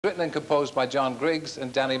Written and composed by John Griggs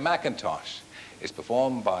and Danny McIntosh. It's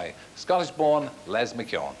performed by Scottish-born Les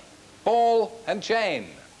McKeown. Ball and Chain.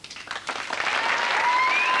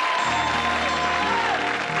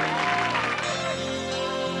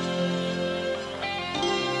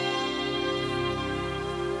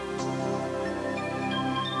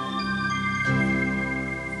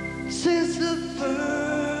 Since the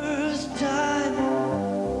first time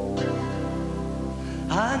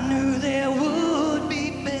I knew there would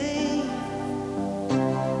be pain,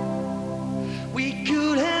 we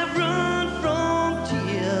could have run from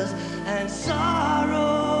tears and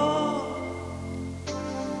sorrow.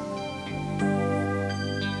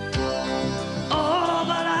 Oh,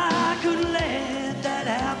 but I couldn't let that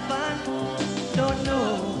happen.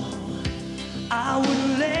 No, I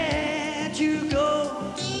wouldn't let you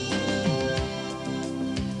go.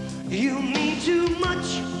 You mean too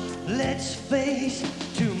much, let's face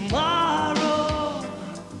tomorrow.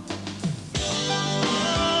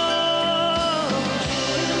 Oh,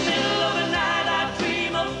 in the middle of the night I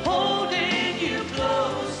dream of holding you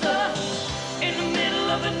closer. In the middle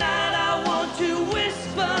of the night I want to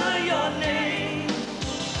whisper your name.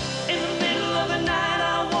 In the middle of the night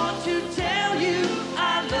I want to tell you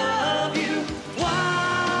I love you.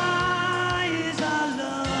 Why is our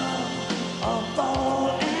love a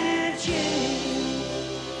ball and chain?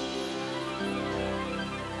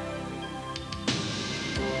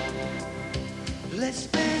 Let's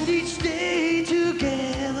spend each day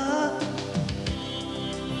together.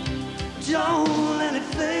 Don't let it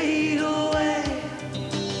fade away.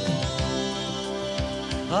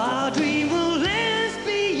 Our dream will last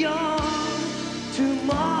beyond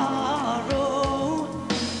tomorrow.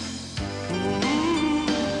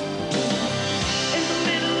 In the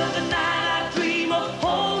middle of the night I dream of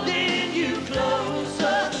holding you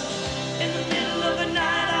closer. In the middle of the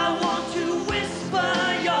night I want to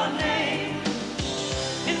whisper your name.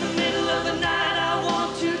 In the middle of the night I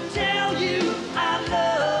want to tell you I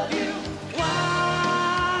love you.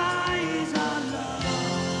 Why is our love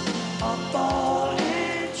a ball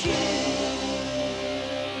and chain?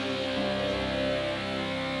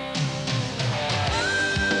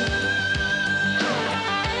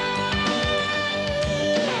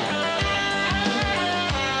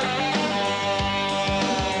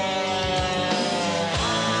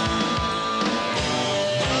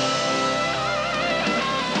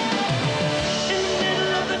 In the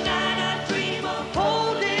middle of the night I dream of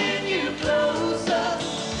holding you closer.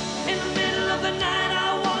 In the middle of the night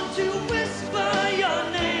I want to whisper your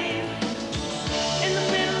name. In the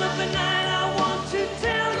middle of the night I want to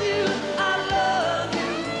tell you I love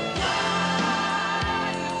you.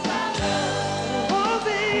 Why is our love? Oh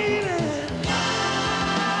baby.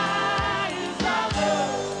 Why is our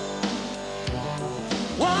love?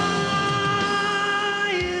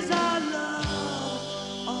 Why is our love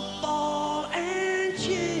a ball and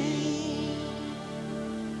chain?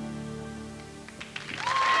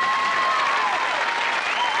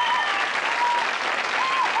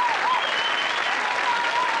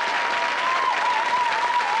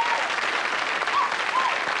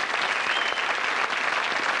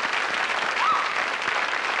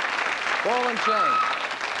 Ball and Chain.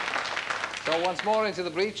 So once more into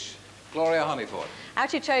the breach, Gloria Honeyford.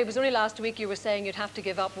 Actually, Terry, it was only last week you were saying you'd have to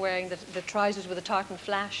give up wearing the trousers with a tartan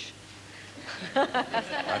flash.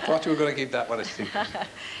 I thought you were going to keep that one a secret.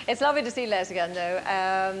 It's lovely to see Les again, though,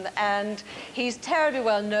 and he's terribly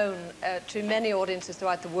well known to many audiences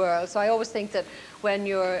throughout the world. So I always think that when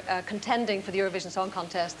you're contending for the Eurovision Song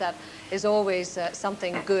Contest, that is always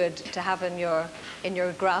something good to have in your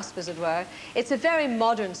grasp, as it were. It's a very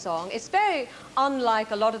modern song. It's very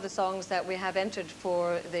unlike a lot of the songs that we have entered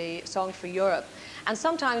for the Song for Europe. And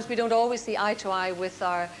sometimes we don't always see eye to eye with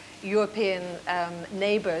our European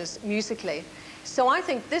neighbours musically. So I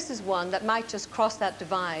think this is one that might just cross that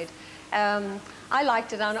divide. I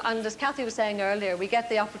liked it, and as Kathy was saying earlier, we get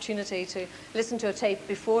the opportunity to listen to a tape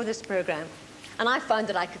before this programme, and I found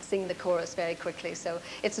that I could sing the chorus very quickly, so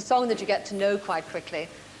it's a song that you get to know quite quickly.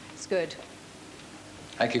 It's good.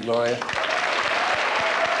 Thank you, Gloria.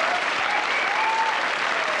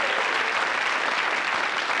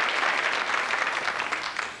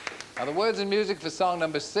 Now, the words and music for song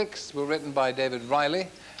number 6 were written by David Riley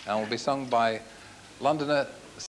and will be sung by Londoner